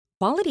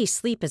Quality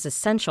sleep is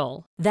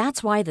essential.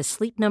 That's why the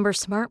Sleep Number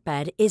Smart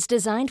Bed is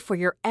designed for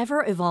your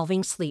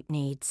ever-evolving sleep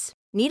needs.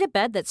 Need a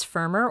bed that's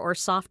firmer or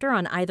softer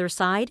on either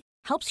side?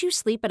 Helps you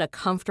sleep at a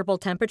comfortable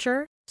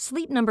temperature?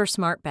 Sleep Number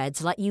Smart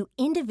Beds let you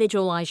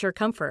individualize your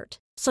comfort,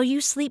 so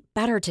you sleep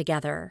better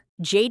together.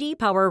 J.D.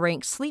 Power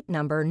ranks Sleep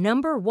Number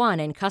number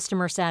 1 in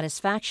customer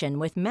satisfaction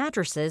with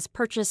mattresses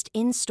purchased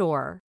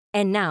in-store.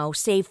 And now,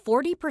 save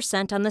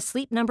 40% on the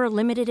Sleep Number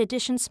Limited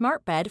Edition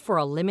Smart Bed for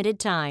a limited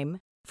time.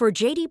 For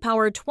J.D.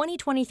 Power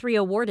 2023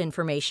 award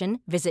information,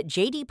 visit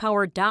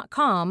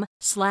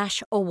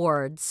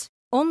jdpower.com/awards.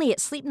 Only at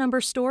Sleep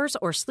Number stores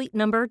or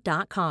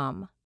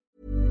sleepnumber.com.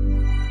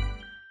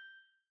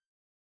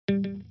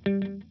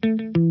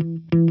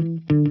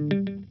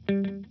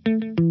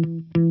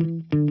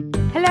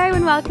 Hello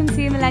and welcome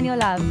to Millennial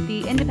Love,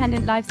 the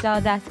Independent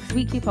Lifestyle Desk's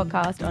weekly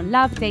podcast on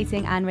love,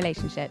 dating and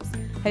relationships.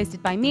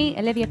 Hosted by me,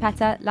 Olivia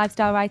Petter,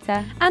 lifestyle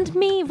writer. And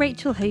me,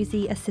 Rachel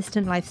Hosey,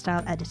 assistant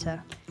lifestyle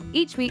editor.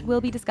 Each week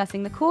we'll be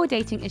discussing the core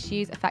dating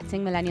issues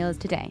affecting millennials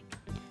today.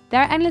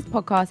 There are endless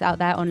podcasts out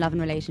there on love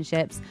and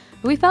relationships,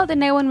 but we felt that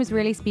no one was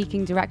really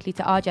speaking directly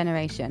to our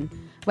generation,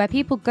 where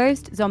people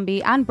ghost,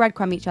 zombie and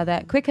breadcrumb each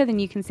other quicker than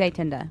you can say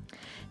Tinder.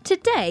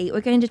 Today,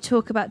 we're going to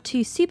talk about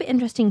two super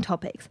interesting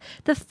topics.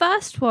 The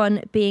first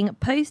one being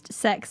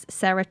post-sex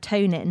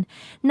serotonin.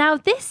 Now,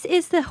 this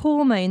is the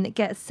hormone that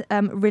gets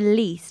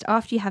released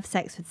after you have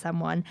sex with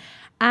someone.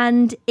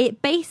 And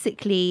it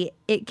basically,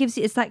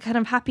 it's that kind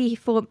of happy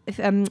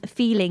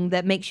feeling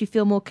that makes you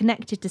feel more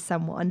connected to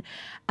someone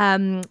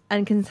and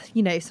can,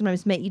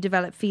 sometimes make you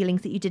develop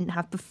feelings that you didn't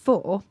have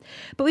before.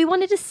 But we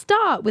wanted to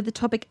start with the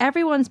topic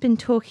everyone's been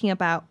talking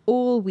about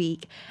all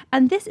week.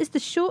 And this is the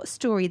short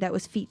story that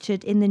was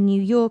featured in The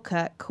New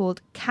Yorker called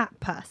Cat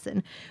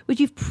Person, which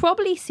you've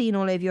probably seen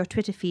all over your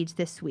Twitter feeds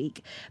this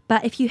week.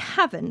 But if you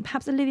haven't,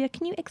 perhaps, Olivia,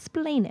 can you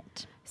explain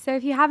it? So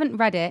if you haven't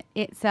read it,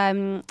 it's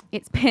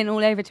been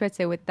all over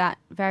Twitter with that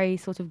very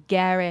sort of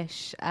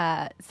garish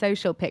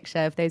social picture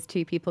of those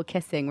two people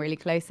kissing really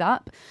close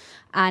up.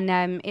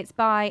 And it's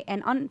by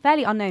an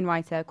fairly unknown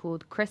writer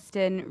called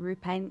Kristen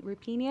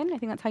Roupenian. I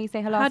think that's how you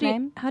say her last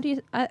name. How do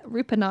you...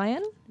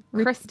 Roupenian?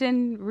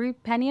 Kristen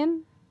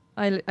Roupenian?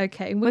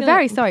 Okay. We're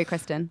very sorry,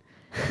 Kristen.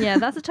 Yeah,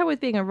 that's the trouble with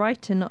being a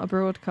writer, not a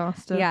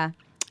broadcaster. Yeah.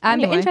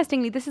 Anyway. But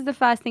interestingly, this is the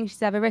first thing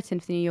she's ever written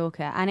for The New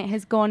Yorker, and it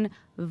has gone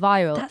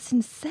viral. That's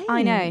insane.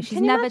 I know. She's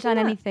never done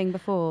anything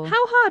before.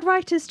 How hard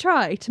writers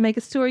try to make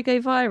a story go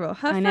viral.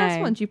 Her I first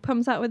know. one, she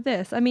comes out with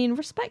this. I mean,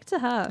 respect to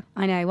her.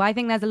 I know. Well, I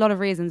think there's a lot of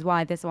reasons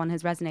why this one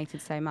has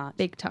resonated so much.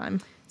 Big time.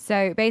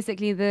 So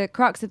basically, the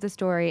crux of the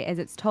story is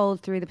it's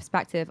told through the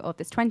perspective of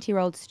this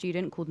 20-year-old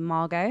student called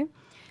Margot,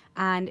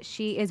 and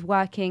she is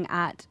working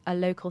at a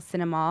local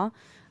cinema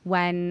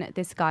when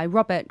this guy,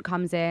 Robert,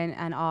 comes in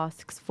and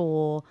asks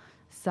for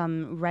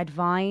some red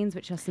vines,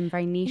 which are some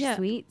very niche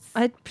sweets.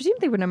 I presume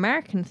they were an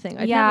American thing.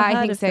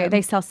 I think so.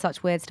 They sell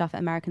such weird stuff at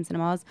American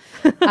cinemas.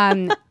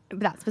 But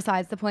that's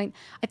besides the point.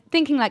 I'm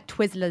thinking like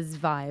Twizzlers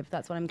vibe.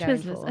 That's what I'm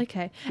going for.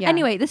 Okay. Yeah.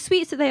 Anyway, the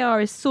sweets that they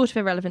are is sort of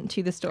irrelevant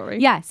to the story.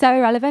 Yeah, so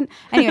irrelevant.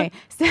 Anyway,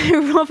 so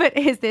Robert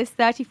is this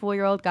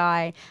 34-year-old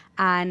guy,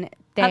 and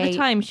at the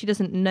time she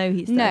doesn't know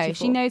he's 34. No,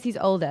 she knows he's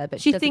older, but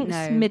she doesn't thinks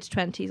know.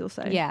 mid-20s or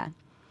so. Yeah.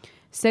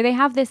 So they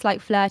have this like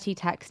flirty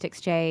text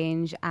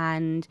exchange,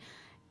 and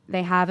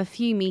they have a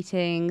few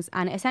meetings,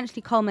 and it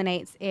essentially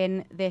culminates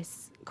in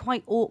this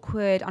quite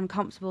awkward,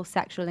 uncomfortable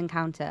sexual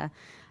encounter,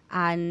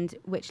 and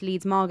which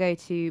leads Margot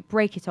to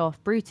break it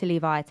off brutally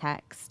via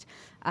text.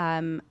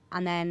 And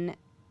then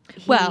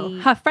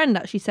her friend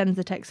actually sends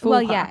the text for her.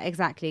 Well, yeah,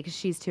 exactly, because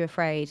she's too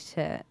afraid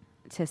to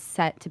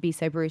be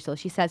so brutal.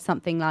 She says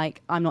something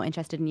like, "I'm not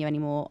interested in you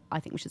anymore. I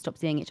think we should stop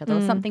seeing each other,"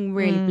 or something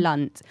really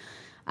blunt.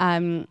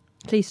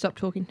 Please stop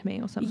talking to me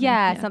or something.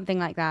 Yeah, something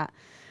like that.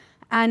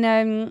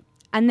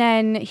 And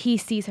then he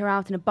sees her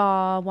out in a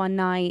bar one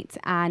night,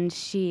 and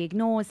she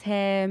ignores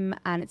him,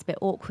 and it's a bit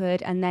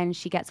awkward. And then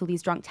she gets all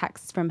these drunk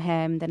texts from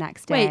him the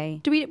next day.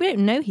 Wait, we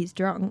don't know he's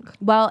drunk.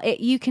 Well,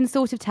 you can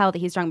sort of tell that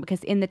he's drunk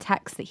because in the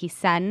texts that he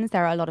sends,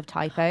 there are a lot of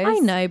typos. I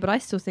know, but I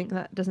still think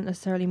that doesn't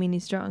necessarily mean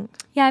he's drunk.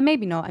 Yeah,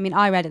 maybe not. I mean,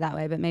 I read it that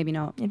way, but maybe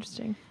not.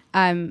 Interesting.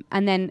 And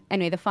then,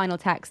 anyway, the final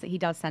text that he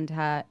does send to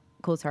her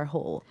calls her a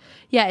whore.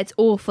 Yeah, it's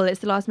awful.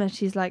 It's the last message.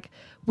 He's like,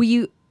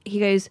 he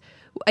goes,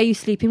 "Are you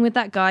sleeping with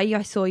that guy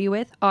I saw you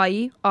with? Are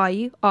you?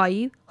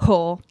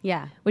 Whore."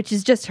 Yeah. Which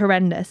is just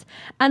horrendous.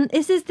 And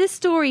this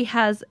story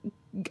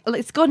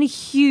it's gone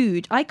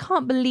huge. I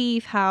can't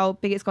believe how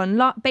big it's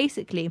gone.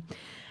 Basically,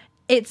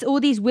 it's all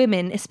these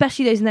women,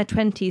 especially those in their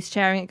 20s,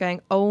 sharing it going,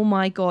 "Oh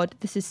my God,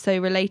 this is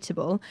so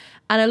relatable."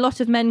 And a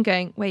lot of men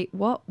going, "Wait,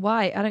 what?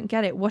 Why? I don't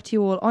get it. What are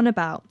you all on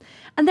about?"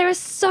 And there are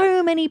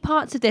so many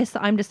parts of this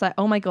that I'm just like,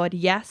 "Oh my God,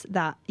 yes,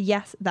 that.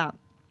 Yes, that."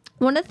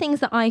 One of the things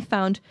that I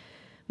found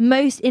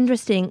most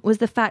interesting was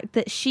the fact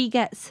that she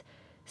gets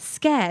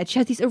scared. She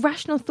has these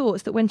irrational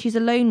thoughts that when she's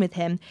alone with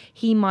him,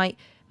 he might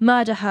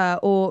murder her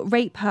or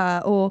rape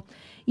her or,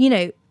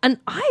 and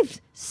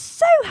I've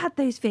so had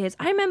those fears.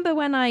 I remember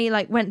when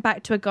I went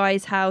back to a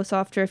guy's house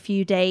after a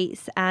few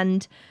dates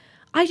and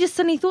I just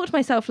suddenly thought to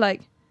myself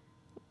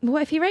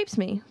what if he rapes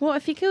me? What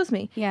if he kills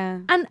me? Yeah.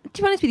 And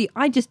to be honest with you,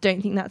 I just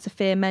don't think that's a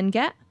fear men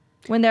get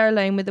when they're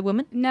alone with a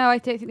woman. No, I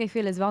don't think they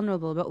feel as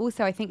vulnerable. But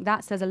also, I think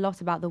that says a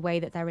lot about the way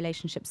that their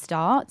relationship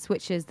starts,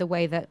 which is the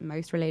way that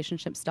most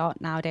relationships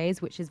start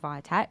nowadays, which is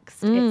via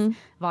text. It's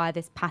via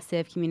this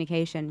passive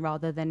communication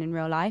rather than in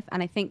real life.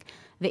 And I think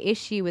the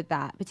issue with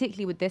that,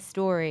 particularly with this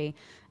story,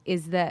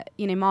 is that,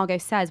 you know, Margot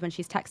says when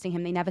she's texting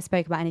him, they never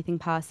spoke about anything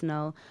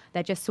personal.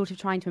 They're just sort of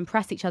trying to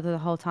impress each other the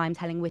whole time,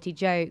 telling witty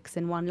jokes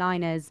and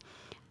one-liners.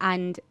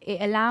 And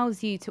it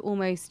allows you to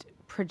almost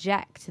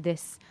project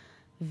this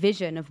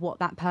vision of what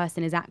that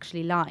person is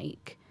actually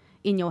like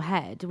in your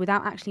head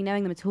without actually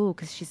knowing them at all,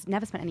 because she's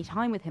never spent any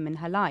time with him in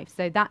her life.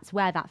 So that's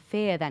where that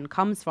fear then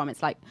comes from.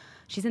 It's like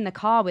she's in the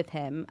car with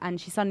him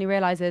and she suddenly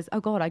realizes, oh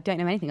God, I don't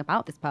know anything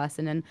about this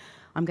person and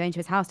I'm going to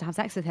his house to have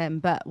sex with him,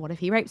 but what if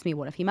he rapes me?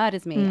 What if he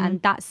murders me?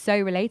 And that's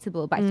so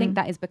relatable. But I think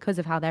that is because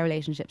of how their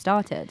relationship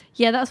started.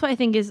 Yeah, that's what I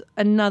think is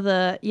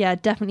another,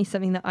 definitely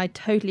something that I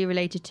totally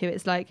related to.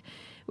 It's like,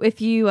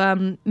 if you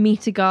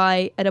meet a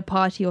guy at a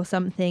party or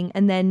something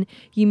and then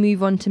you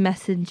move on to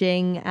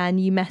messaging and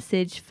you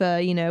message for,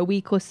 you know, a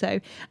week or so,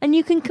 and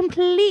you can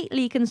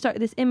completely construct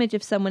this image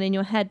of someone in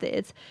your head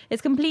that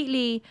it's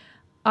completely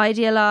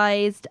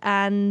idealized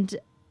and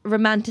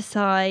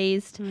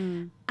romanticized,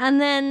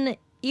 and then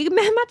your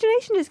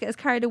imagination just gets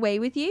carried away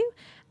with you,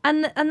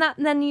 and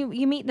then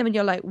you meet them and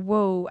you're like,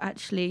 whoa,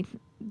 actually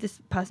this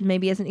person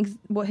maybe isn't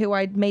who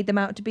I made them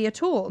out to be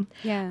at all.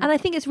 Yeah. And I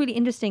think it's really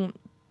interesting.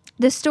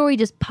 The story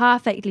just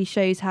perfectly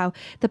shows how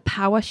the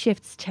power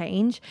shifts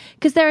change,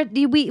 because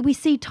we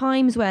see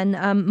times when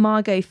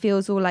Margot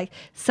feels all like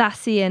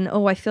sassy and,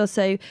 oh, I feel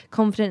so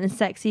confident and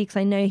sexy because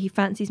I know he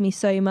fancies me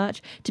so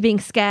much, to being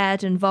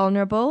scared and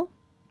vulnerable,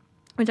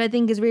 which I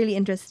think is really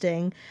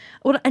interesting.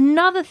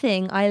 Another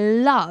thing I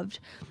loved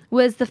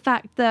was the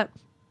fact that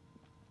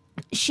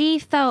she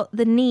felt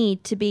the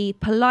need to be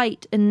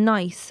polite and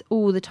nice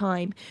all the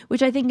time,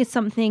 which I think is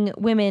something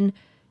women,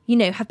 you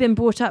know, have been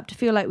brought up to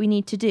feel like we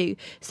need to do.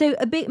 So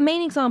a big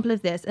main example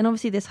of this, and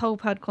obviously this whole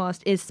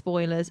podcast is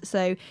spoilers,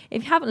 so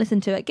if you haven't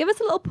listened to it, give us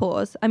a little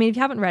pause. I mean, if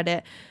you haven't read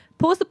it,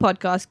 pause the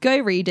podcast, go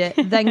read it,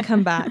 then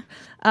come back.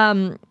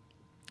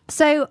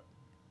 So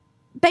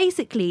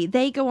basically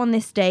they go on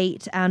this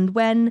date, and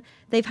when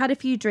they've had a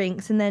few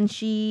drinks and then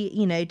she,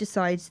 you know,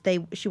 decides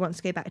she wants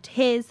to go back to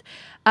his,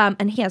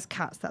 and he has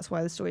cats, that's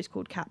why the story is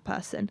called Cat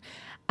Person.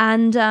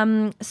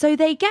 And so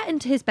they get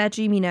into his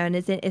bedroom, you know, and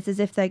it's as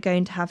if they're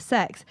going to have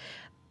sex.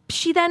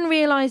 She then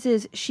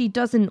realizes she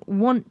doesn't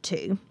want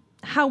to.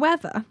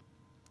 However,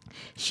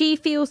 she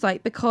feels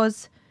like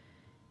because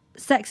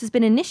sex has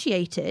been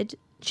initiated,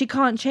 she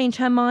can't change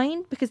her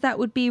mind because that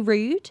would be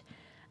rude.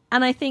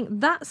 And I think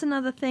that's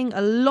another thing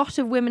a lot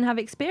of women have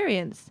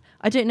experienced.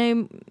 I don't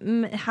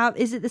know how,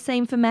 is it the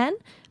same for men?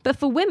 But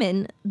for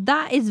women,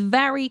 that is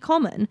very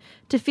common,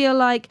 to feel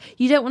like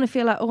you don't want to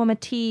feel like, oh, I'm a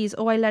tease,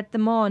 or I led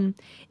them on.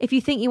 If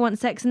you think you want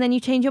sex and then you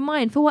change your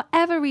mind for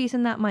whatever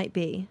reason that might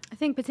be. I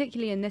think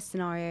particularly in this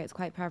scenario, it's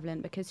quite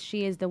prevalent because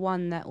she is the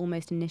one that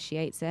almost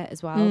initiates it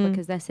as well,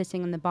 because they're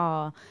sitting in the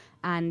bar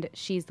and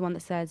she's the one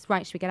that says,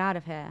 right, should we get out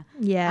of here?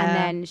 Yeah. And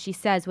then she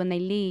says when they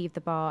leave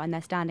the bar and they're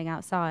standing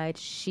outside,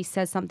 she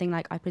says something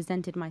like, I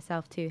presented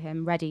myself to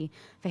him ready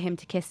for him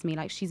to kiss me.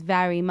 Like, she's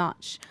very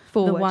much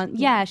forward. the one.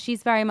 Yeah,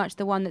 she's very much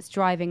the one that's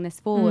driving this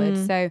forward.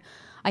 So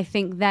I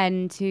think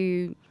then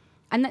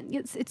and that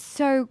it's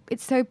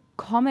so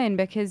common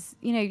because,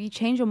 you know, you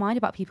change your mind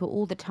about people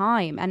all the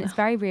time and it's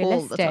very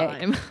realistic. All the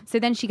time. So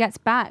then she gets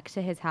back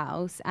to his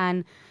house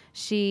and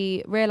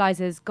she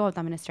realizes, God,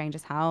 I'm in a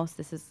stranger's house.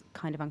 This is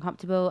kind of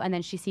uncomfortable. And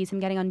then she sees him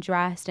getting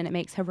undressed and it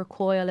makes her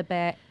recoil a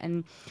bit.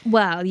 And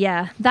well,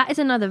 yeah, that is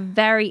another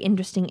very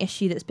interesting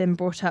issue that's been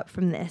brought up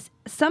from this.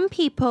 Some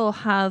people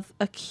have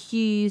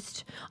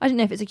accused, I don't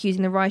know if it's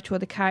accusing the writer or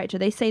the character,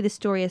 they say the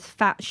story is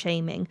fat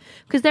shaming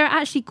because there are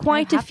actually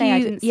quite a few. I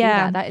didn't see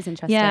that. That is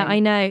interesting. Yeah, I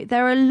know.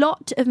 There are a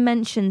lot of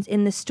mentions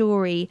in the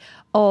story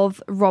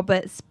of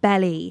Robert's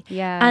belly.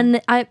 Yeah.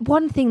 And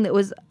one thing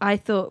that I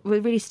thought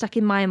really stuck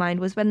in my mind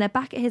was when they're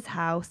back at his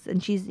house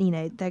and she's, you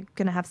know, they're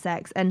going to have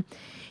sex and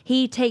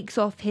he takes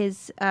off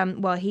his,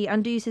 he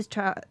undoes his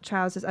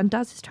trousers,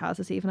 undoes his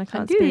trousers even, I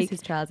can't speak. Undoes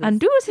his trousers.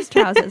 Undoes his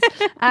trousers.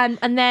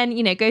 and then,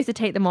 you know, goes to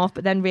take them off,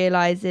 but then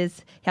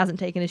realises he hasn't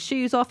taken his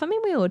shoes off. I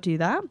mean, we all do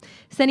that.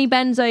 So then he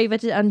bends over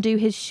to undo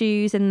his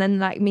shoes and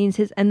then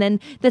and then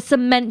there's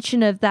some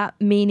mention of that,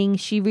 meaning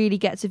she really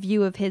gets a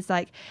view of his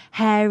like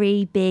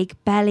hairy, big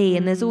belly.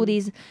 And there's all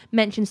these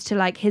mentions to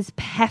like his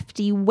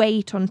hefty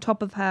weight on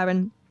top of her.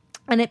 And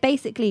it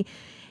basically,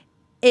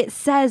 it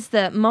says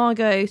that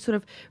Margot sort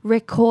of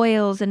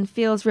recoils and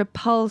feels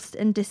repulsed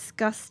and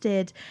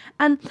disgusted.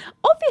 And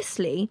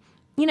obviously,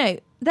 you know,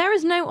 there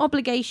is no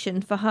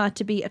obligation for her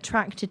to be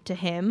attracted to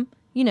him.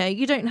 You know,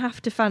 you don't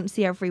have to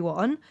fancy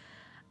everyone.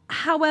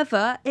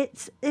 However,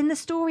 it's in the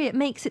story, it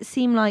makes it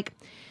seem like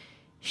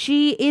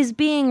she is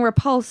being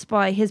repulsed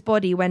by his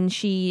body when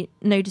she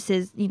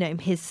notices, you know,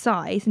 his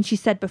size. And she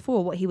said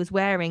before what he was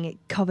wearing, it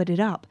covered it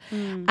up.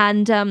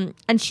 And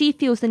she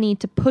feels the need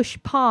to push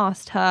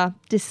past her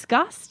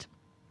disgust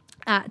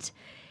at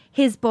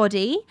his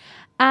body.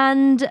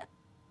 And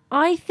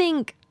I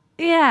think,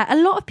 a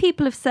lot of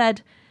people have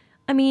said,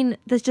 I mean,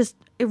 it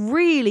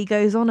really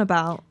goes on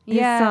about his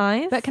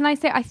size. But can I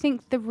say, I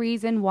think the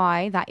reason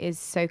why that is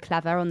so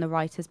clever on the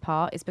writer's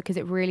part is because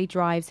it really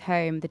drives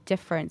home the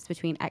difference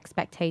between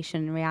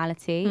expectation and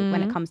reality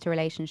when it comes to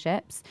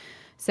relationships.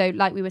 So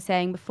like we were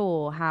saying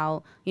before,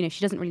 how, you know,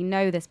 she doesn't really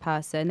know this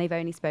person. They've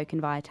only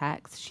spoken via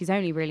text. She's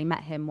only really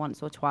met him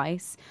once or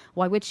twice.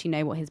 Why would she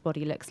know what his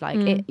body looks like?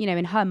 You know,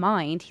 in her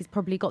mind, he's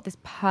probably got this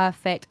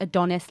perfect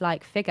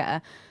Adonis-like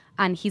figure.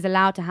 And he's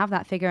allowed to have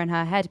that figure in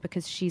her head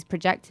because she's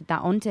projected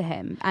that onto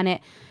him. And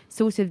it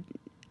sort of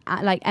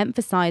like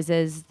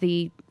emphasizes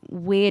the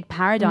weird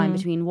paradigm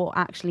between what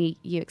actually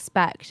you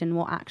expect and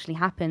what actually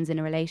happens in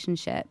a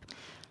relationship.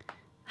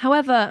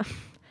 However,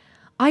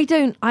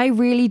 I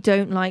really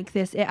don't like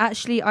this.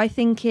 I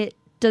think it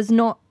does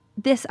not,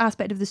 this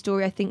aspect of the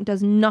story, I think,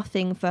 does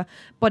nothing for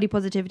body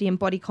positivity and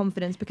body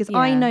confidence, because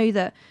I know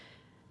that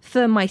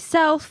for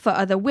myself, for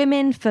other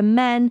women, for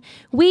men,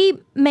 we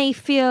may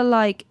feel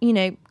like, you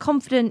know,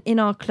 confident in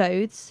our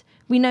clothes.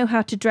 We know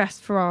how to dress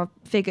for our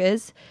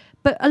figures.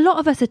 But a lot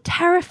of us are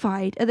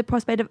terrified at the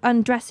prospect of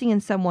undressing in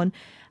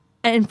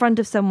front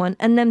of someone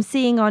and them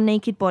seeing our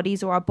naked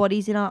bodies or our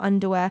bodies in our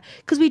underwear,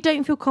 because we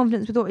don't feel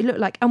confident with what we look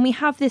like. And we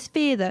have this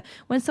fear that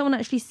when someone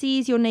actually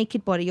sees your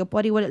naked body, your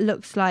body, what it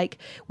looks like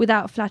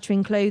without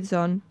flattering clothes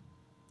on,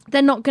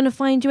 they're not going to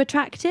find you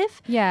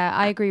attractive. Yeah,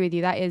 I agree with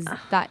you. I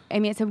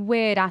mean, it's a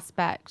weird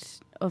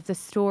aspect of the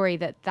story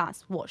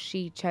that's what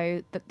she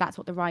chose, that's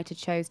what the writer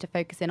chose to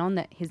focus in on,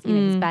 that his, you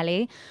know, his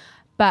belly.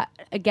 But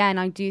again,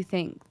 I do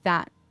think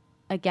that,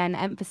 again,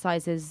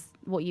 emphasizes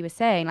what you were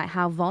saying, like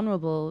how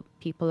vulnerable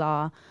people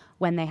are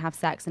when they have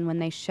sex and when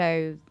they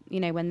show, you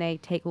know, when they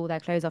take all their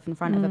clothes off in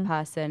front of a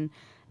person.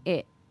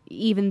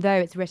 Even though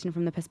it's written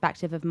from the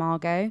perspective of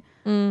Margot,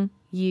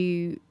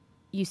 you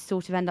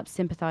sort of end up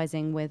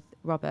sympathizing with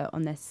Robert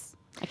on this.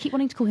 I keep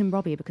wanting to call him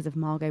Robbie because of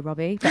Margot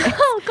Robbie.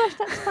 Oh gosh,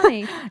 that's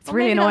funny. It's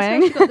really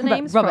annoying. That's where she got the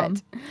names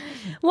Robert. from.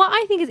 What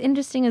I think is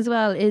interesting as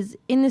well is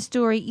in the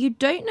story, you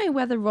don't know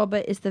whether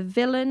Robert is the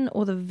villain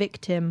or the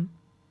victim.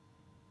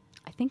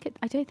 I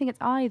don't think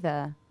it's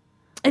either.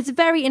 It's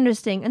very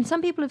interesting. And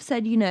some people have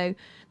said, you know,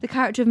 the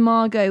character of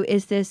Margot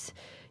is this,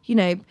 you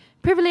know,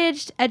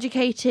 privileged,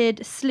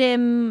 educated,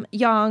 slim,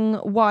 young,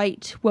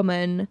 white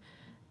woman.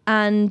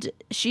 And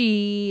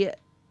she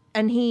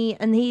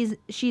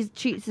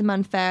treats him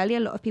unfairly, a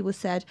lot of people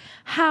said.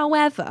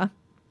 However,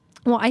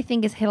 what I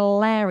think is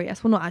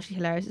hilarious, well, not actually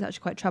hilarious, it's actually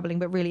quite troubling,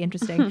 but really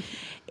interesting,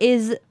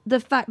 is the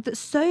fact that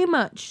so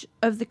much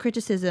of the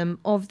criticism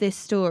of this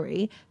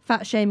story,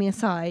 fat shaming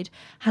aside,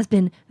 has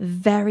been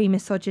very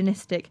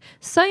misogynistic.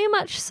 So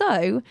much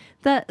so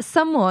that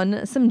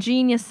some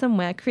genius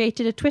somewhere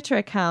created a Twitter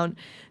account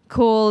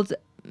called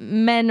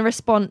Men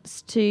Respond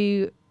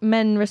to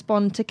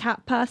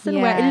Cat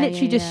Person, where it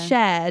literally just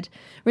shared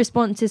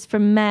responses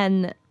from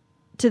men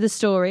to the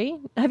story.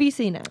 Have you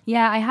seen it?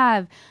 Yeah, I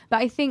have. But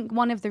I think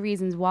one of the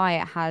reasons why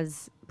it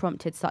has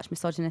prompted such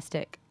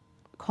misogynistic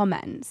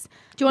comments.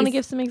 Do you want to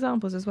give some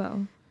examples as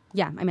well?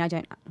 Yeah, I mean, I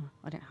don't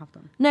have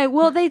them. No,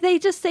 well, they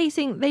just say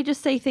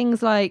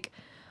things like,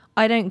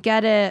 "I don't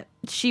get it.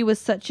 She was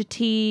such a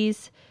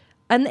tease,"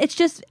 and it's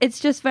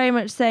just very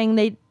much saying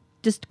they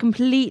just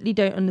completely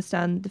don't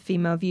understand the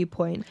female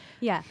viewpoint.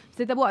 Yeah.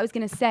 So what I was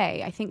going to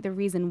say, I think the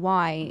reason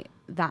why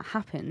that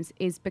happens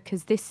is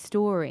because this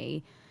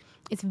story,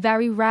 it's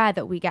very rare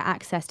that we get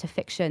access to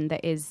fiction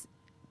that is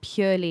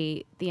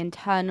purely the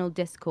internal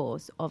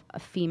discourse of a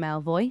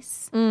female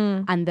voice,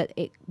 and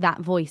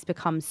that voice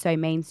becomes so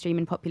mainstream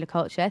in popular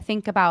culture.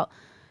 Think about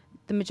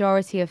the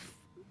majority of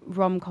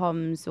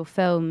rom-coms or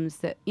films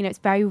that, you know, it's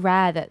very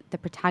rare that the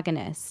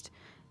protagonist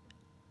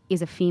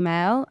is a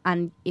female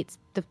and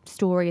the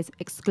story is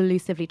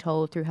exclusively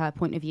told through her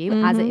point of view,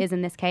 as it is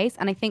in this case.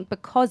 And I think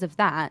because of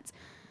that,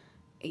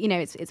 you know,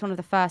 it's one of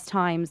the first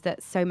times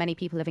that so many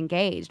people have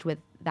engaged with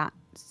that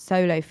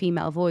solo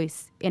female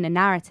voice in a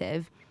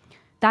narrative,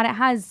 that it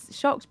has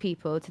shocked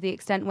people to the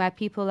extent where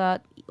people are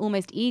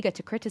almost eager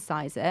to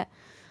criticize it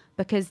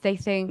because they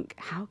think,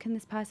 how can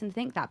this person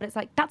think that? But it's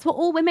like, that's what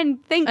all women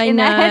think in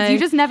their heads. You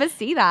just never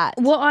see that.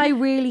 What I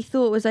really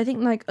thought was, I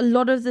think like a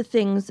lot of the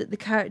things that the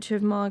character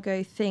of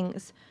Margot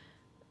thinks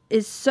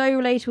is so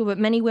relatable, but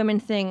many women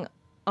think,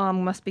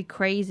 must be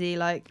crazy,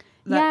 like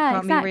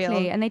that can't be real.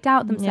 And they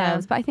doubt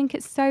themselves. But I think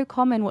it's so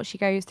common what she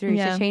goes through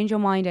to change your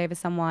mind over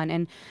someone,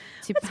 and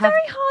it's very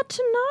hard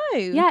to know.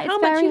 Yeah, it's how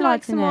very much you hard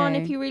like to someone know.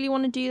 If you really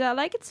want to do that.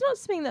 Like, it's not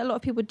something that a lot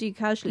of people do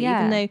casually,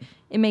 even though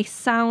it may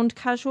sound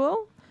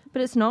casual,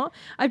 but it's not.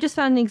 I've just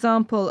found an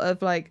example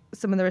of like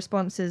some of the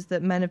responses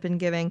that men have been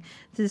giving.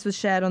 So this was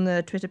shared on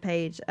the Twitter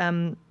page.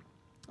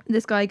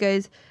 This guy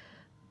goes,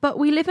 "But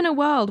we live in a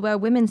world where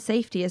women's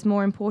safety is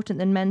more important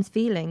than men's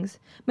feelings.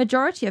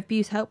 Majority of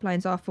abuse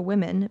helplines are for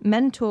women.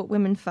 Men taught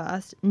women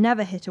first,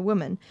 never hit a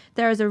woman.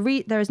 There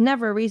is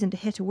never a reason to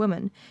hit a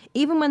woman.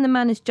 Even when the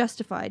man is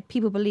justified,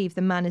 people believe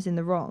the man is in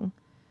the wrong."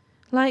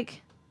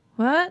 Like,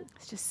 What?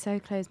 It's just so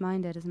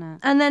close-minded, isn't it?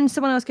 And then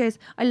someone else goes,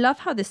 I love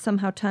how this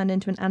somehow turned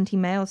into an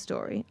anti-male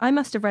story. I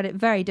must have read it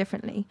very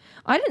differently.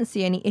 I didn't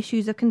see any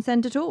issues of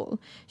consent at all.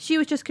 She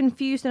was just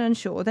confused and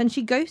unsure. Then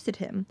she ghosted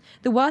him.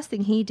 The worst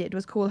thing he did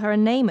was call her a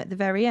name at the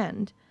very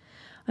end.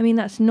 I mean,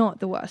 that's not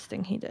the worst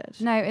thing he did.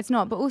 No, it's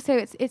not. But also,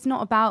 it's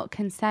not about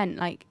consent.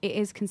 Like, it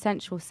is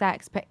consensual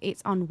sex, but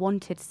it's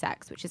unwanted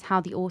sex, which is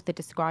how the author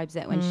describes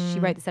it when she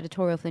wrote this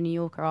editorial for The New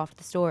Yorker after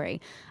the story.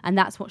 And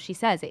that's what she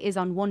says. It is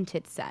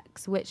unwanted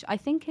sex, which I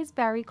think is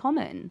very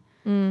common.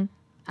 I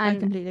And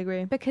completely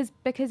agree. because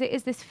it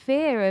is this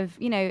fear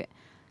of, you know,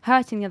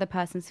 hurting the other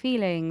person's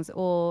feelings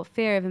or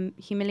fear of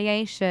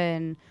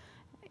humiliation.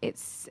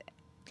 It's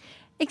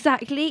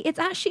Exactly. It's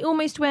actually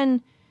almost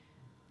when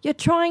you're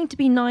trying to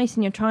be nice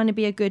and you're trying to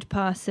be a good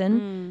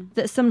person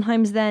that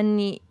sometimes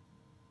then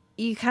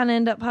you can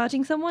end up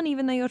hurting someone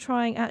even though you're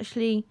trying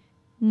actually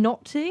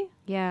not to.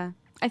 Yeah,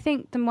 I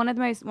think one of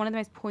the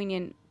most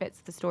poignant bits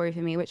of the story for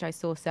me, which I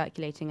saw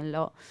circulating a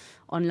lot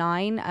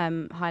online,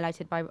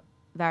 highlighted by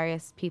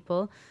various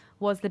people,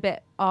 was the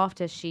bit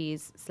after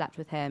she's slept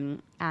with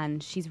him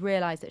and she's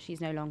realised that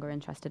she's no longer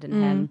interested in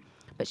him,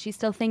 but she's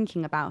still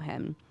thinking about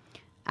him,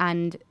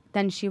 and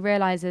then she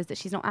realises that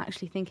she's not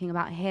actually thinking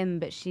about him,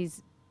 but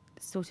she's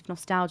sort of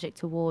nostalgic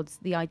towards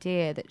the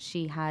idea that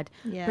she had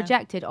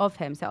projected of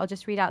him. So I'll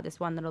just read out this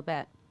one little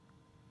bit.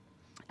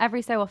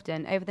 Every so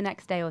often, over the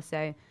next day or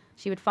so,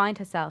 she would find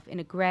herself in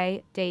a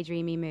grey,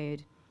 daydreamy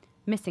mood,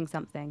 missing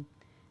something.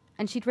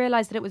 And she'd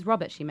realise that it was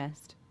Robert she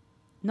missed.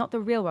 Not the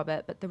real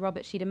Robert, but the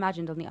Robert she'd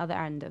imagined on the other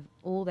end of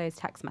all those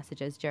text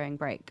messages during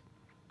break.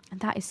 And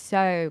that is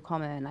so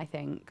common, I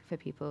think, for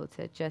people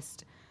to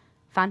just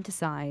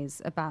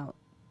fantasize about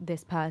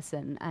this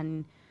person,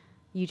 and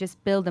you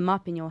just build them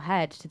up in your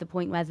head to the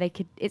point where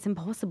it's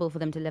impossible for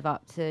them to live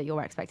up to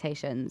your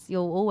expectations.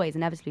 You'll always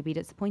inevitably be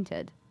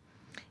disappointed.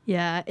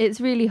 Yeah,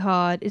 it's really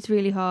hard. It's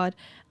really hard.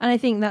 And I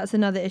think that's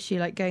another issue,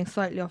 like going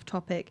slightly off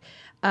topic.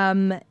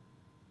 That's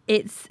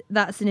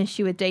an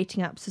issue with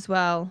dating apps as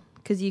well,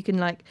 because you can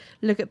like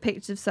look at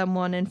pictures of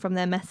someone and from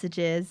their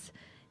messages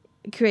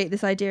create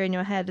this idea in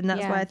your head. And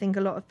that's why I think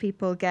a lot of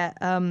people get,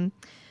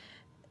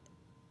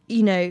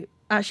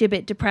 actually a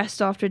bit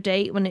depressed after a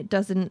date when it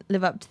doesn't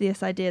live up to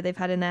this idea they've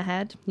had in their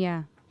head.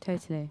 Yeah,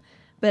 totally.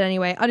 But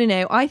anyway, I don't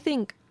know. I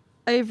think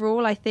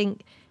overall,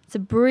 it's a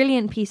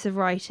brilliant piece of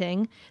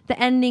writing. The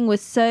ending was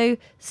so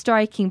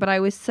striking, but I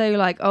was so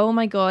like, oh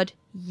my God,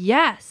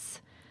 yes.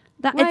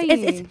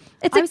 I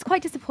was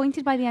quite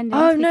disappointed by the ending.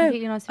 Oh to be no.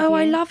 completely honest with you.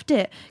 I loved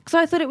it. Because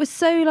I thought it was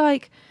so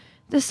like,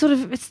 it's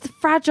the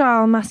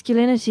fragile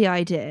masculinity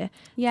idea.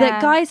 Yeah.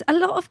 That a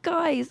lot of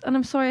guys, and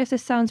I'm sorry if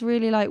this sounds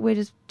really like we're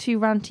just two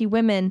ranty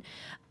women,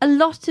 a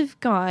lot of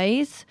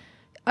guys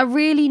are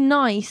really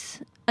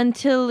nice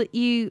until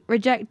you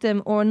reject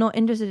them or are not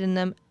interested in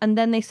them, and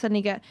then they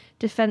suddenly get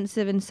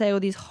defensive and say all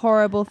these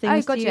horrible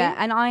things to you.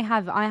 And I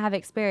have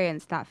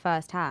experienced that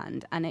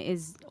firsthand, and it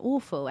is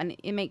awful, and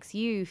it makes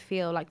you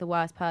feel like the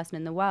worst person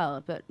in the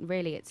world, but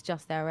really it's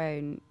just their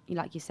own,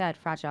 like you said,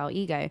 fragile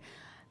ego.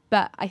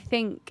 But I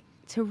think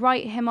to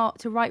write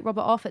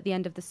Robert off at the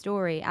end of the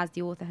story, as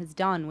the author has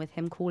done with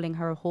him calling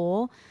her a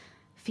whore,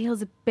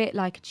 feels a bit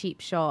like a cheap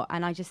shot.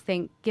 And I just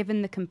think,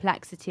 given the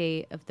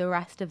complexity of the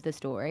rest of the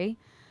story,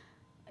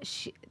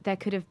 there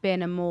could have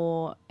been a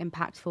more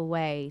impactful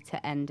way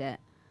to end it,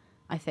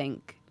 I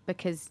think,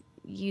 because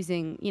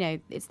using,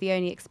 it's the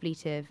only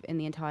expletive in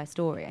the entire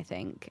story, I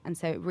think. And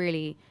so it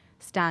really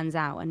stands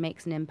out and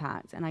makes an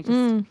impact. And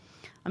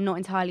I'm not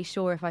entirely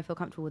sure if I feel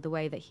comfortable with the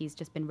way that he's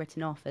just been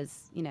written off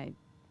as,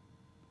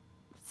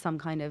 some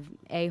kind of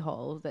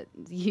a-hole that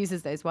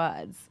uses those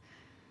words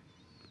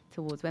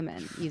towards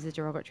women, uses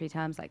derogatory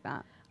terms like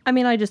that. I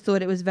mean, I just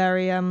thought it was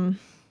very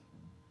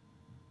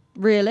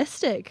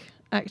realistic,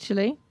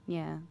 actually.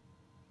 Yeah.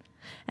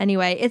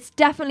 Anyway, it's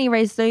definitely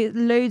raised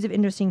loads of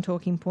interesting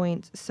talking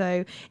points.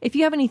 So if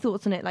you have any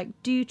thoughts on it,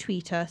 do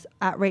tweet us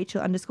at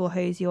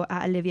Rachel_Hosey or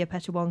at Olivia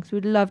Petterwong, because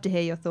we'd love to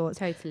hear your thoughts.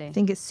 Totally. I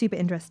think it's super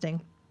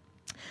interesting.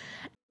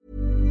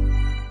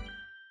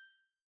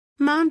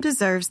 Mom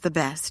deserves the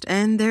best,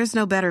 and there's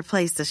no better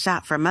place to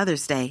shop for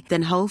Mother's Day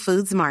than Whole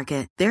Foods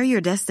Market. They're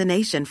your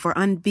destination for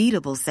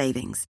unbeatable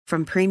savings,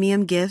 from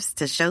premium gifts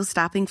to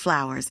show-stopping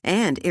flowers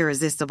and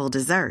irresistible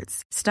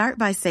desserts. Start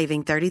by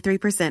saving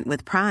 33%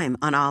 with Prime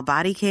on all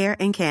body care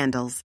and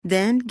candles.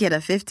 Then get a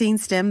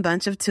 15-stem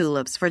bunch of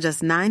tulips for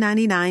just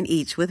 $9.99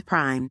 each with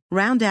Prime.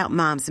 Round out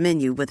Mom's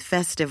menu with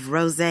festive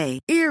rosé,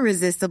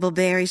 irresistible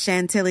berry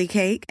chantilly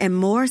cake, and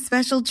more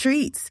special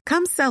treats.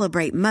 Come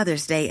celebrate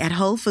Mother's Day at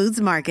Whole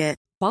Foods Market.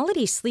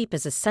 Quality sleep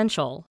is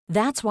essential.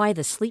 That's why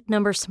the Sleep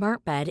Number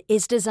Smart Bed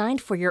is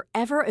designed for your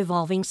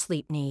ever-evolving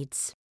sleep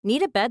needs.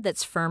 Need a bed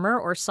that's firmer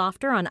or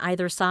softer on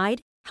either side?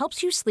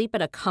 Helps you sleep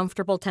at a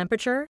comfortable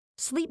temperature?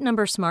 Sleep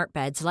Number Smart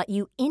Beds let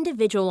you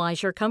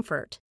individualize your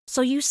comfort,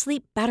 so you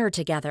sleep better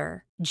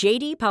together.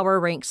 J.D. Power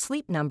ranks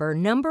Sleep Number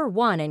number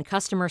 1 in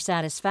customer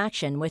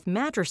satisfaction with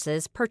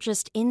mattresses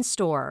purchased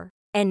in-store.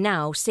 And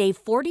now,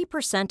 save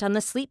 40% on the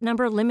Sleep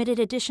Number Limited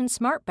Edition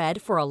Smart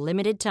Bed for a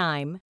limited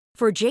time.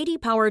 For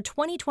JD Power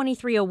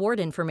 2023 award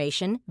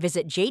information,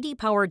 visit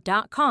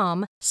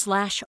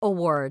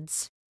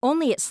jdpower.com/awards.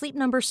 Only at Sleep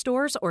Number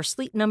stores or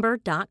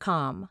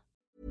sleepnumber.com.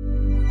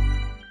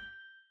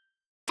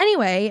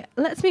 Anyway,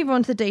 let's move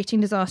on to the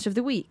dating disaster of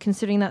the week,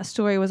 considering that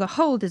story was a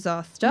whole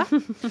disaster.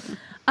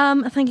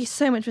 Thank you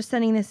so much for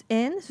sending this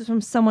in. This was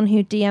from someone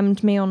who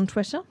DM'd me on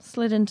Twitter,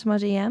 slid into my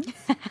DMs.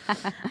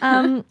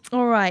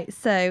 All right,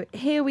 so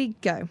here we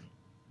go.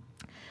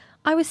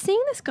 I was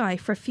seeing this guy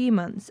for a few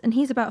months, and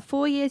he's about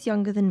 4 years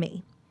younger than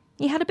me.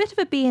 He had a bit of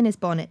a bee in his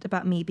bonnet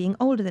about me being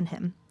older than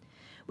him.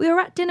 We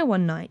were at dinner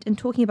one night and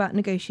talking about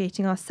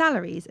negotiating our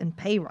salaries and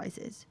pay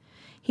rises.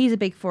 He's a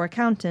Big Four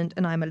accountant,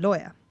 and I'm a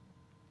lawyer.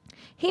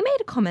 He made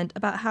a comment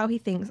about how he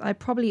thinks I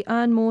probably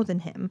earn more than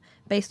him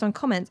based on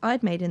comments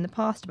I'd made in the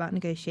past about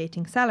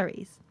negotiating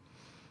salaries.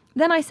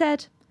 Then I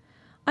said,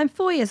 I'm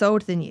 4 years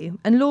older than you,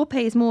 and law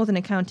pays more than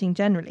accounting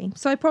generally,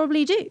 so I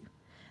probably do.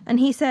 And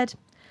he said,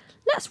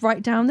 let's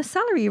write down the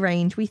salary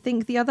range we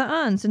think the other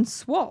earns and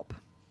swap.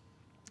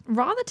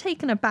 Rather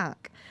taken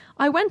aback,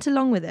 I went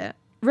along with it,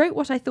 wrote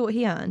what I thought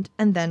he earned,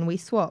 and then we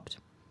swapped.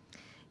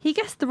 He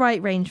guessed the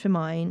right range for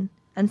mine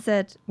and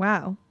said,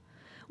 wow.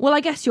 Well, I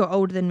guess you're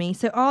older than me,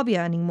 so I'll be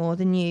earning more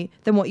than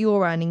what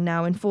you're earning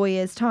now in 4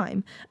 years'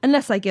 time,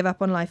 unless I give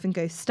up on life and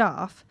go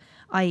staff,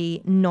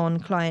 i.e.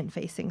 non-client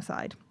facing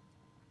side.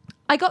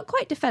 I got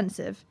quite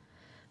defensive,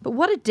 but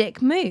what a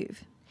dick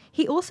move.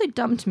 He also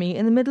dumped me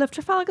in the middle of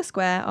Trafalgar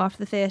Square after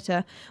the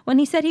theatre when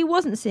he said he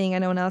wasn't seeing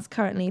anyone else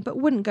currently but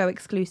wouldn't go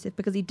exclusive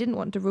because he didn't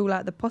want to rule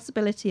out the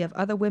possibility of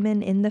other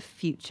women in the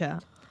future.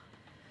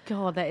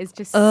 God, there is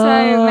just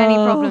so many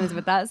problems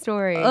with that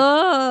story.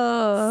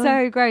 Oh,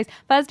 So gross.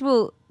 First of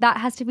all, that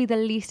has to be the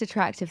least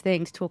attractive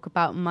thing to talk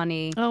about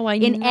money in know.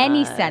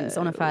 any sense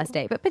on a first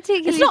date, but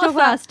particularly It's not a talk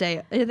about- first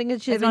date. I think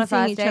it's just It's not been a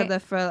seeing first each date? other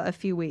for a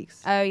few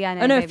weeks. Oh yeah,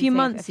 no, Oh, no, a maybe few say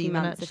months a few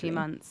even, months, a few actually.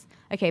 months.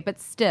 Okay, but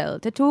still,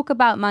 to talk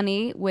about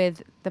money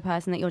with the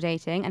person that you're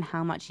dating and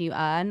how much you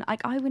earn, like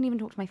I wouldn't even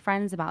talk to my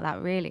friends about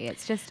that. Really,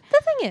 it's just The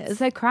thing is,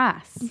 so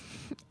crass.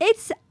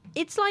 it's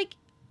like,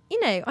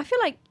 I feel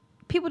like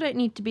people don't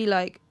need to be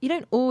like, you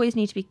don't always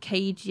need to be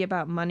cagey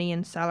about money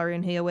and salary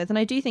and who you're with. And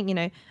I do think,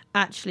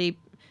 actually,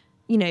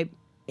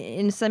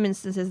 in some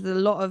instances, there's a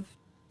lot of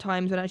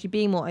times when actually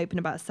being more open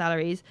about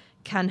salaries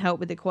can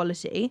help with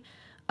equality.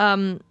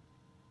 However,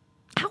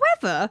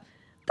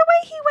 the way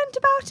he went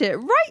about it,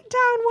 write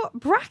down what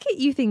bracket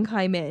you think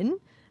I'm in.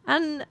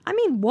 And I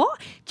mean, what?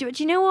 Do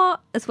you know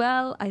what? As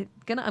well, I'm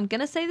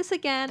gonna say this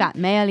again. That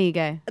male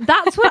ego.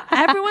 That's what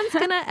all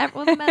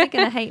the men are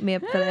gonna hate me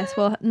for this.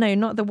 Well, no,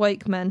 not the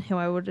woke men who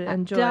I would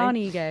enjoy. Darn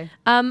ego.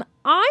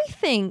 I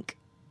think,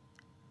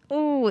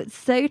 it's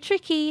so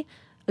tricky.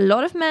 A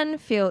lot of men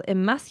feel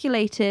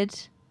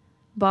emasculated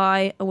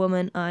by a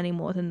woman earning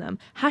more than them.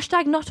 #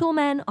 not all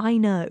men, I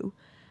know.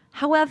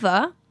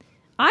 However,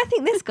 I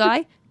think this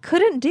guy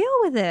couldn't deal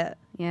with it.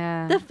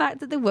 Yeah. The fact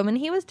that the woman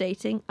he was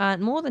dating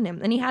earned more than him.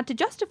 And he had to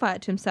justify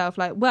it to himself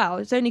like, well,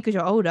 it's only because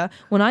you're older.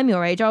 When I'm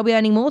your age, I'll be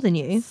earning more than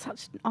you.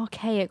 Such an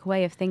archaic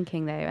way of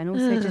thinking, though, and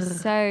also just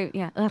so,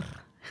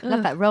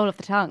 love that roll off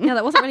the tongue. Yeah,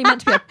 that wasn't really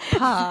meant to be a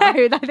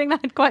purr. No, I think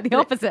that had quite the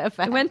opposite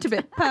effect. It went a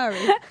bit purry.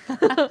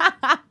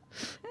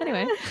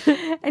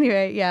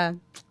 Anyway, yeah.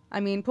 I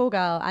mean, poor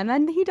girl. And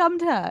then he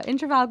dumped her in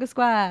Trafalgar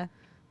Square.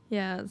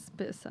 Yeah, it's a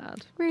bit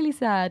sad. Really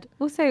sad.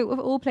 Also, of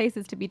all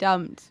places to be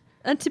dumped.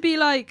 And to be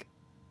like,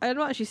 I'm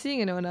not actually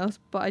seeing anyone else,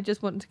 but I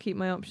just want to keep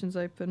my options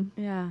open.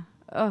 Yeah.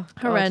 Oh,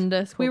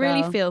 Horrendous. God. We Poor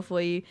really girl. feel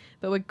for you,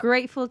 but we're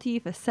grateful to you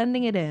for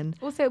sending it in.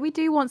 Also, we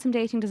do want some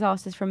dating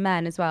disasters from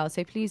men as well,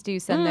 so please do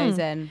send those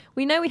in.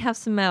 We know we have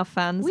some male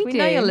fans. We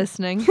know do. you're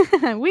listening.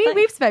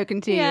 We've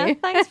spoken to Yeah, you.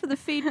 thanks for the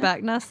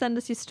feedback. Now send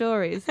us your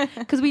stories.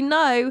 Because we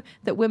know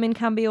that women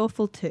can be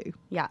awful too.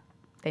 Yeah,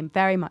 they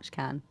very much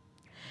can.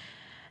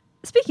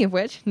 Speaking of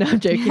which, no, I'm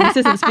joking. This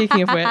isn't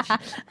speaking of which.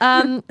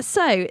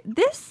 So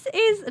this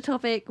is a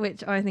topic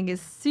which I think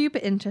is super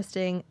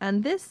interesting.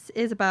 And this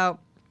is about,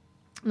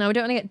 now we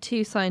don't want to get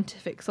too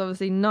scientific because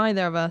obviously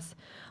neither of us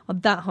are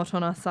that hot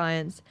on our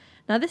science.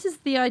 Now this is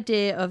the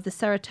idea of the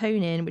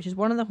serotonin, which is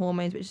one of the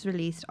hormones which is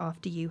released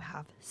after you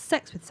have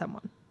sex with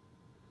someone.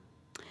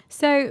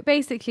 So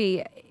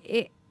basically,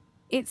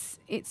 it's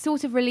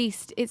sort of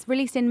released. It's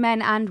released in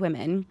men and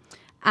women,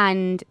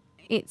 and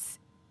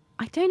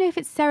I don't know if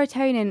it's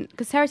serotonin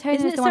because serotonin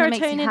Isn't is it the one that makes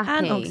you serotonin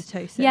happy. and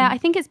oxytocin? Yeah, I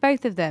think it's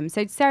both of them.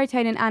 So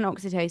serotonin and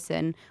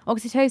oxytocin.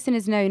 Oxytocin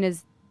is known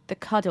as the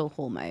cuddle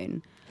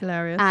hormone,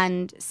 Hilarious.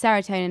 and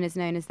serotonin is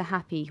known as the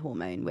happy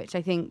hormone, which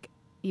I think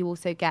you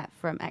also get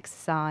from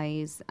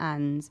exercise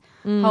and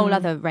a whole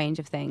other range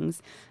of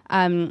things.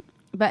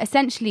 But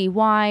essentially,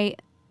 why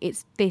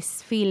it's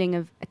this feeling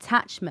of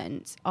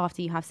attachment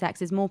after you have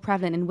sex is more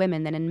prevalent in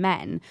women than in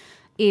men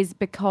is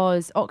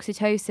because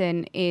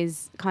oxytocin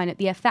is kind of,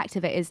 the effect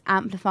of it is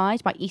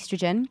amplified by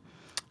estrogen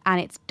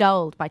and it's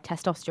dulled by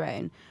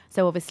testosterone.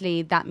 So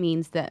obviously that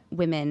means that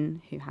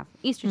women who have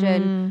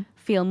estrogen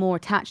feel more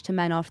attached to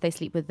men after they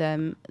sleep with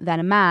them than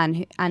a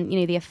man. And,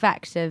 the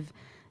effect of,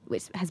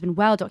 which has been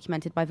well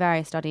documented by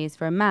various studies,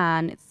 for a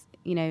man,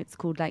 it's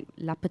called like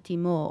la petite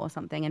mort or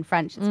something in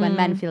French. It's when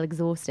men feel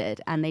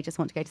exhausted and they just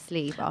want to go to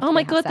sleep after Oh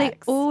my they God, have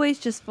sex. they always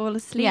just fall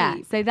asleep. Yeah,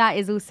 so that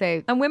is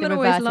also And women the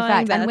always reverse lying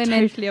effect. there, And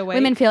women, totally awake.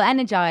 women feel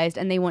energized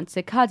and they want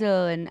to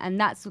cuddle, and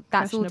that's all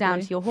down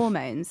Questionably. to your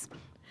hormones.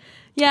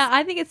 Yeah,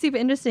 I think it's super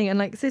interesting. And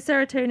like, so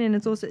serotonin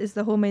is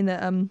the hormone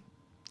that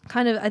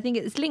kind of, I think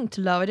it's linked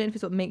to love. I don't know if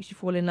it's what makes you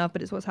fall in love,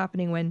 but it's what's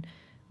happening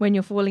when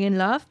you're falling in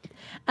love.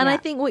 And I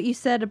think what you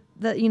said,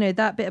 that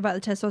that bit about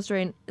the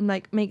testosterone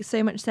like makes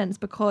so much sense,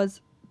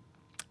 because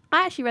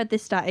I actually read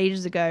this stat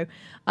ages ago,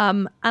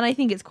 and I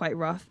think it's quite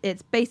rough.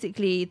 It's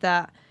basically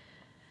that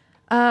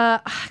I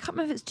can't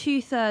remember if it's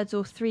 2/3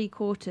 or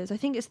 3/4. I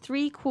think it's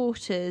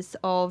 3/4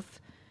 of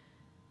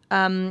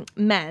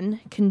men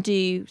can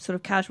do sort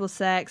of casual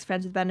sex,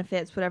 friends with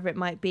benefits, whatever it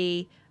might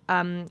be,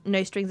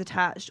 no strings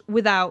attached,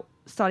 without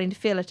starting to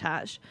feel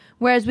attached.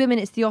 Whereas women,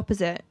 it's the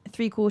opposite.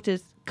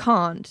 3/4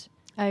 can't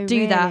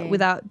do that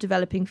without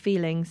developing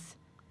feelings.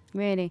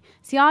 Really?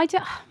 See, I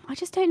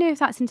just don't know if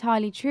that's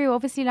entirely true.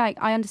 Obviously, like,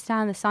 I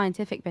understand the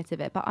scientific bit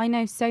of it, but I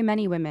know so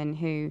many women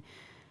who,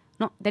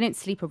 they don't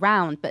sleep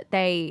around, but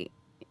they,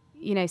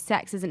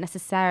 sex isn't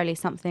necessarily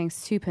something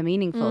super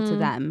meaningful to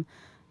them.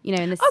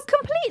 In this, Oh,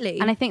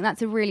 completely. and I think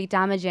that's a really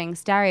damaging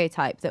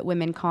stereotype, that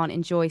women can't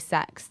enjoy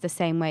sex the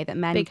same way that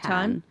men Big can.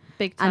 time.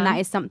 Big time. And that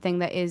is something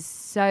that is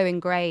so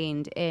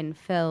ingrained in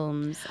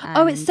films. And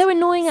Oh, it's so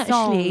annoying,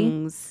 actually.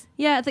 songs.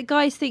 Yeah, that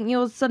guys think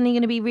you're suddenly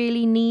going to be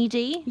really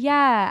needy.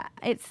 Yeah,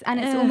 it's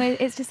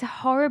just a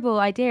horrible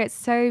idea. It's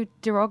so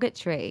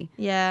derogatory.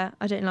 Yeah,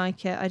 I don't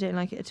like it. I don't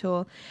like it at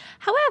all.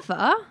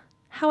 However,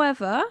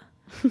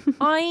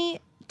 I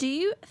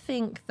do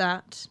think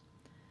that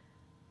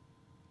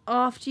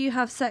after you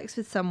have sex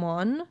with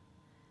someone,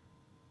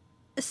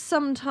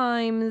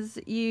 sometimes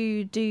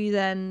you do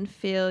then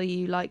feel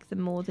you like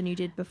them more than you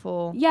did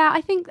before. Yeah,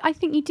 I think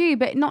you do,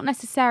 but not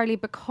necessarily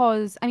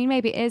because, I mean,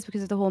 maybe it is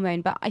because of the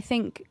hormone, but I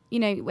think,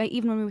 even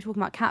when we were talking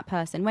about cat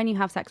person, when you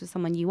have sex with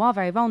someone, you are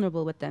very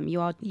vulnerable with them.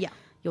 You're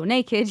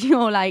naked,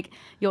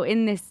 you're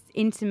in this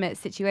intimate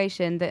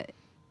situation that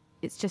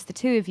it's just the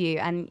two of you,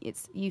 and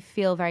you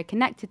feel very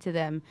connected to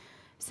them.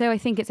 So I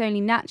think it's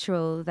only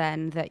natural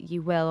then that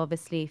you will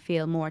obviously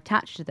feel more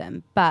attached to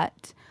them,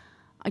 but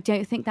I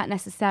don't think that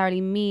necessarily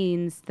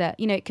means that,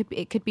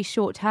 it could be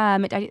short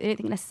term. I don't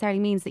think it necessarily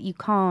means that you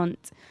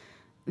can't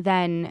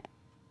then,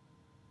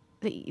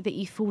 that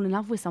you fall in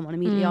love with someone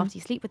immediately after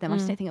you sleep with them. I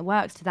just don't think it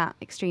works to that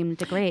extreme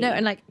degree. No,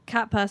 and like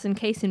cat person,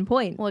 case in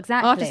point. Well,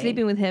 exactly. After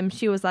sleeping with him,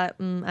 she was like,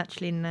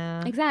 actually,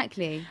 no.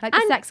 Exactly. Like,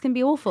 the sex can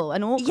be awful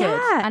and awkward.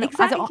 Yeah, and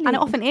exactly. And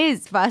it often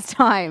is first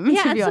time,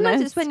 Yeah, to and be sometimes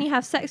honest. it's when you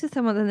have sex with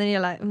someone and then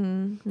you're like,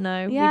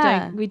 no,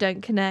 Yeah. we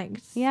don't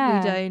connect.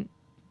 Yeah. We don't.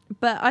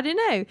 But I don't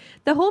know.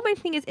 The hormone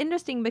thing is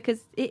interesting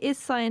because it is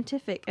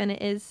scientific and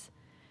it is,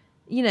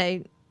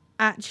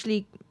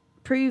 actually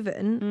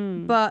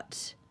proven.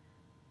 But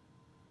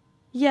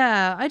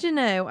yeah, I don't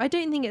know. I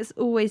don't think it's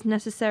always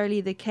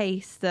necessarily the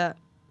case that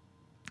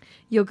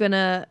you're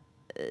gonna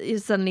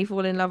suddenly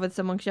fall in love with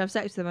someone because you have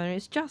sex with them. I mean,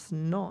 it's just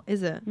not,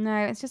 is it? No,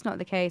 it's just not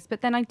the case.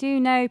 But then I do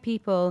know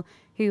people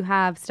who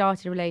have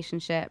started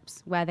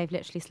relationships where they've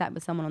literally slept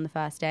with someone on the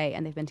first date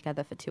and they've been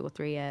together for 2 or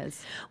 3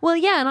 years. Well,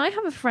 yeah, and I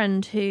have a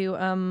friend who,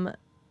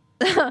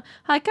 her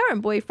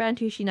current boyfriend,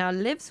 who she now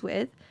lives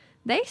with,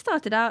 they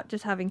started out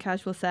just having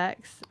casual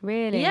sex.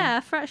 Really? Yeah,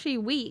 for actually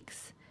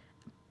weeks.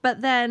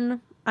 But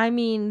then I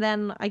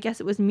guess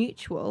it was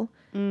mutual.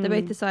 They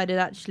both decided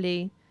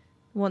actually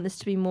want this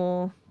to be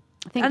more.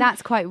 I think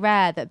that's quite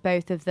rare that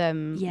both of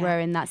them were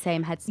in that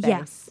same headspace.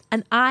 Yes.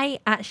 And I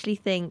actually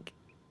think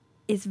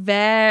it's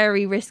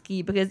very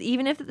risky because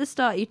even if at the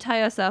start you tell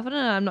yourself, I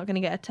don't know, I'm not going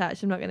to get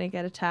attached. As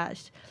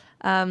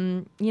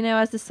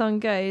the song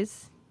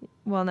goes,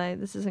 well, no,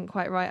 this isn't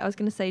quite right. I was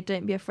going to say,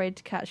 don't be afraid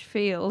to catch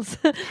feels.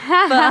 But,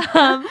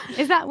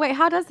 wait,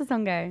 how does the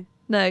song go?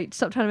 no,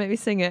 stop trying to make me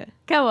sing it.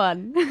 Go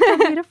on.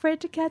 Don't be afraid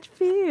to catch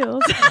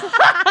feels.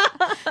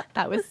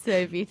 That was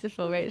so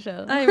beautiful,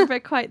 Rachel. I'm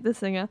quite the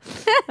singer.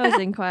 I was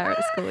in choir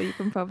at school, you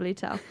can probably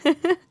tell.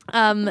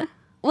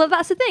 Well,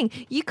 that's the thing.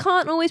 You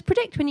can't always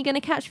predict when you're going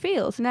to catch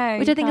feels. No,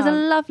 which you I think is a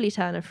can't. lovely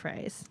turn of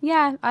phrase.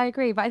 Yeah, I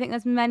agree. But I think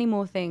there's many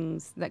more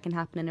things that can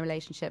happen in a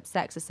relationship,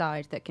 sex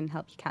aside, that can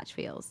help you catch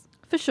feels.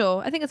 For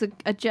sure. I think it's a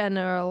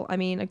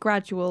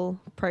gradual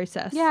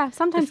process. Yeah,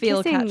 sometimes the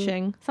feel kissing,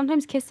 catching.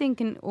 Sometimes kissing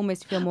can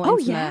almost feel more Oh,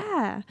 intimate.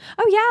 yeah.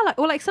 Oh,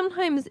 yeah. Like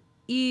sometimes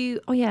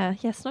you... Oh, yeah.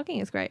 Yeah, snogging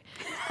is great.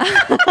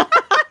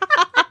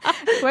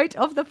 Quote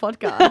of the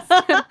podcast.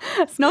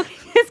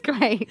 Snogging is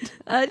great.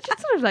 I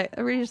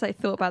really just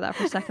thought about that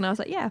for a second. I was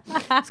like, yeah,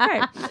 it's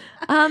great.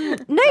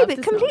 No,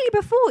 but completely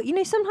before,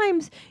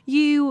 sometimes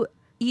you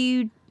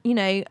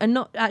are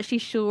not actually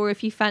sure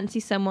if you fancy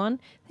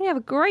someone. Then you have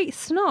a great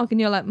snog and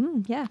you're like,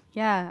 yeah.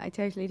 Yeah, I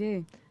totally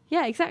do.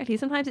 Yeah, exactly.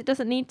 Sometimes it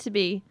doesn't need to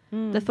be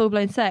the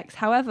full-blown sex.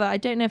 However, I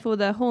don't know if all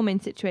the hormone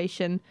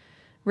situation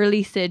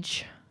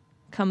releasage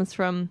comes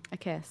from A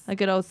kiss. a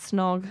good old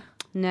snog.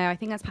 No, I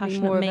think that's probably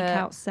passionate more of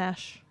make-out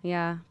sesh.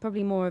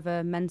 probably more of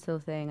a mental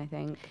thing, I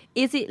think.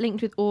 Is it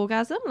linked with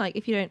orgasm? Like,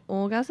 if you don't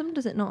orgasm,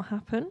 does it not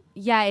happen?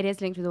 Yeah, it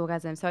is linked with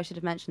orgasm, so I should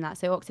have mentioned that.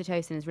 So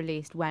oxytocin is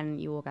released when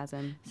you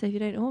orgasm. So if you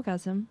don't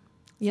orgasm,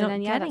 you're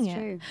not getting that's it.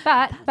 true.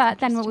 But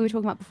then what we were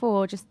talking about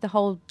before, just the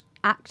whole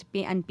act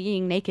and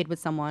being naked with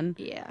someone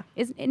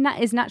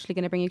is naturally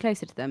going to bring you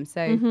closer to them.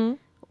 So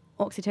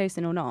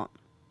oxytocin or not.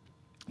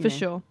 For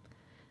sure.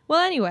 Well,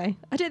 anyway,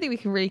 I don't think we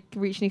can really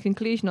reach any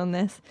conclusion on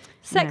this.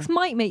 Sex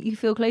might make you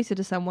feel closer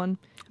to someone,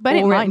 but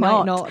or it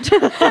might not.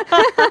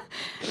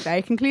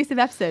 Very conclusive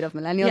episode of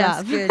Millennial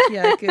Love. Good.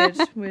 Yeah, good.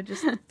 We're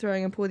just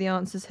throwing up all the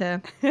answers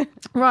here.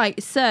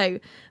 Right, so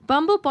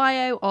Bumble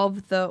bio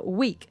of the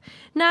week.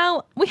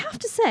 Now, we have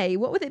to say,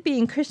 what with it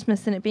being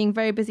Christmas and it being a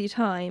very busy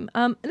time,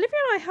 Olivia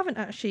and I haven't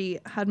actually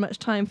had much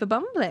time for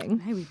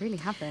bumbling. No, we really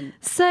haven't.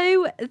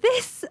 So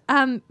this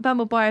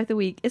Bumble bio of the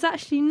week is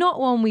actually not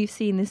one we've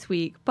seen this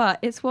week, but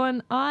it's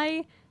one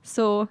I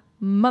saw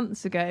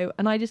months ago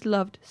and I just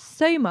loved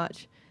so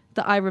much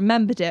that I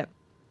remembered it.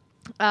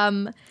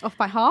 Off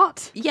by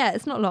heart? Yeah,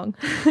 it's not long.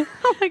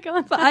 Oh my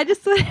god! But I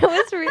just thought it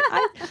was really.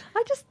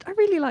 I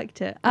really liked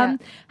it.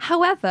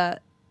 However,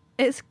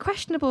 it's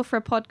questionable for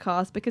a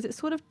podcast because it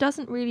sort of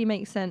doesn't really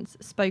make sense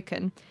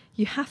spoken.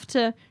 You have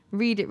to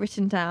read it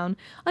written down.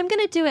 I'm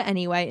going to do it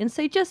anyway, and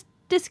so just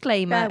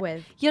disclaimer: Bear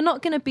with. You're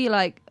not going to be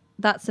like,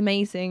 "That's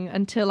amazing,"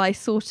 until I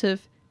sort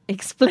of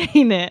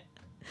explain it.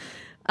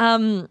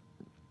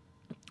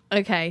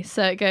 Okay,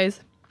 so it goes.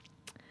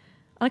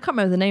 I can't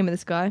remember the name of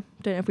this guy.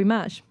 Don't know if we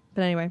match.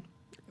 But anyway.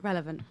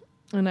 Relevant.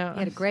 I know. He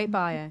had a great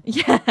bio.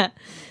 Yeah.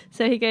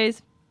 So he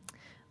goes,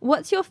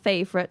 what's your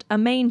favourite? A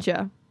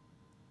manger,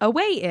 a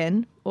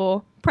weigh-in,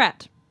 or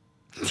Pret?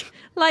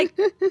 Like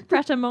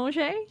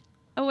Pret-a-manger?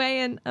 A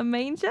weigh-in, a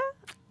manger?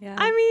 Yeah.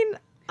 I mean,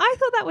 I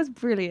thought that was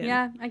brilliant.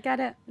 Yeah, I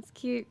get it. It's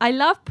cute. I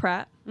love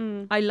Pret.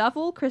 I love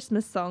all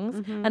Christmas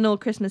songs and all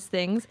Christmas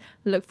things.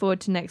 Look forward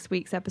to next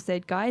week's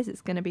episode, guys. It's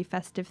going to be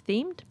festive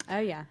themed. Oh,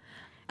 yeah.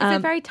 It's a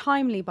very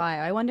timely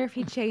bio. I wonder if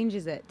he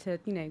changes it to,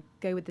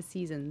 go with the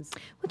seasons.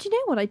 Well, do you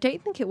know what? I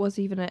don't think it was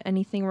even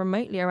anything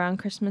remotely around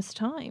Christmas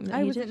time.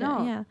 Oh, was it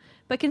not? Yeah.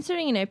 But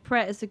considering,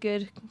 Pret is a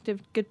good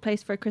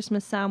place for a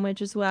Christmas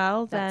sandwich as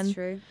well, That's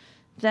true.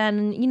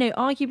 Then,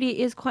 arguably it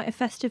is quite a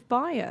festive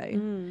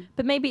bio.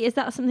 But maybe is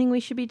that something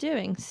we should be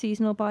doing?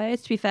 Seasonal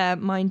bios? To be fair,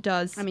 mine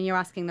does. I mean, you're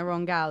asking the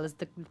wrong gal as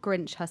the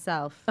Grinch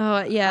herself.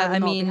 Oh, yeah. I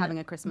mean, having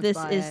a Christmas this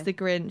bio. is the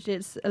Grinch.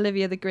 It's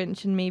Olivia the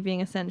Grinch and me being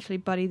essentially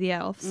Buddy the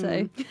Elf.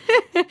 So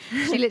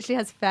she literally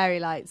has fairy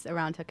lights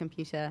around her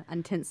computer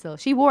and tinsel.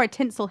 She wore a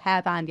tinsel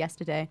hairband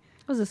yesterday.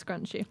 It was a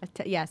scrunchie.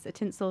 Yes, a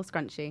tinsel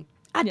scrunchie.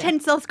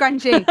 Tinsel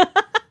scrunchie.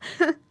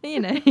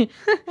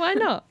 Why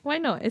not? Why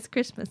not? It's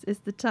Christmas. It's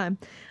the time.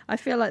 I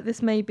feel like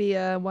this may be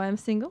why I'm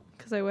single,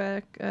 because I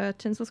wear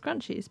tinsel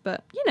scrunchies.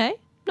 But,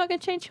 not going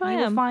to change who I am.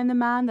 You will find the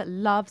man that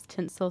loves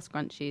tinsel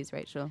scrunchies,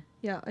 Rachel.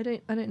 Yeah, I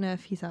don't know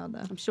if he's out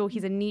there. I'm sure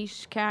he's a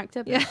niche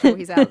character, but I'm sure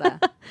he's out there.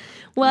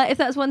 Well, if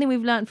that's one thing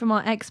we've learned from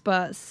our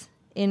experts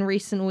in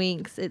recent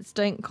weeks, it's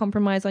don't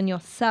compromise on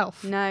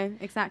yourself. No,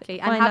 exactly.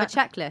 And have a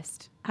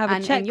checklist.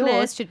 And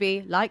yours should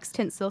be likes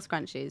tinsel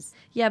scrunchies.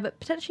 Yeah, but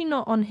potentially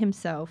not on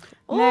himself.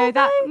 No,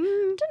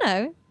 don't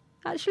know.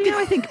 Actually, now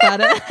I think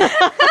about it.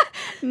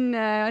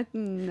 No,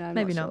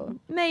 maybe not. Sure.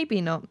 Maybe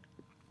not.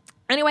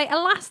 Anyway,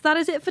 alas, that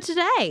is it for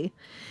today.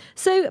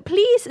 So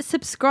please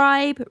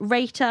subscribe,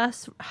 rate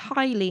us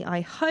highly,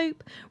 I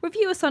hope.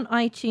 Review us on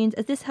iTunes,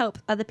 as this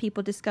helps other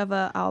people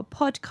discover our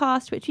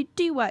podcast, which we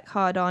do work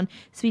hard on.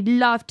 So we'd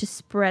love to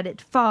spread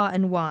it far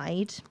and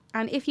wide.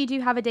 And if you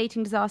do have a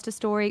dating disaster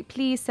story,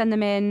 please send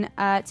them in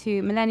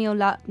to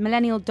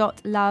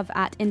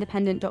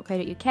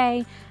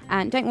millennial.love@independent.co.uk.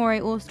 And don't worry,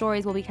 all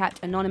stories will be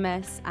kept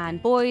anonymous.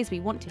 And boys, we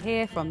want to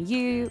hear from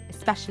you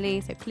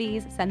especially, so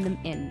please send them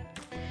in.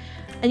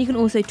 And you can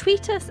also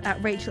tweet us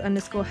at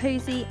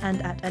Rachel_Hosey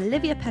and at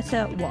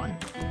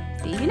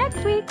OliviaPetter1. See you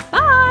next week.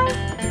 Bye!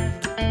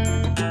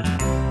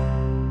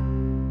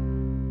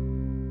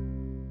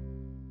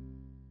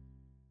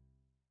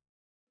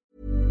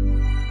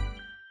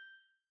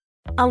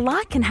 A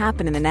lot can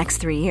happen in the next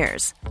 3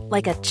 years.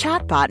 Like a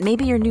chatbot may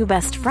be your new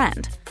best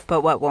friend.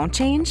 But what won't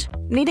change?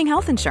 Needing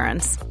health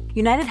insurance.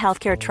 United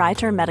Healthcare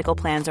Tri-Term Medical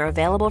Plans are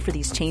available for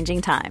these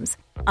changing times.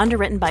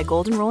 Underwritten by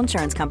Golden Rule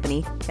Insurance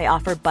Company, they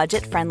offer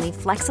budget-friendly,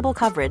 flexible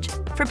coverage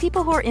for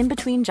people who are in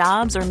between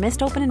jobs or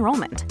missed open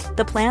enrollment.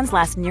 The plans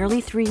last nearly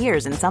 3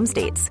 years in some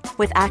states,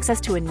 with access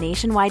to a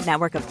nationwide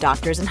network of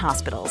doctors and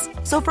hospitals.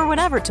 So for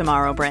whatever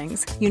tomorrow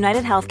brings,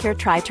 United Healthcare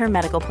Tri-Term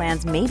Medical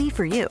Plans may be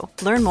for you.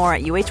 Learn more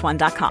at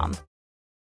uh1.com.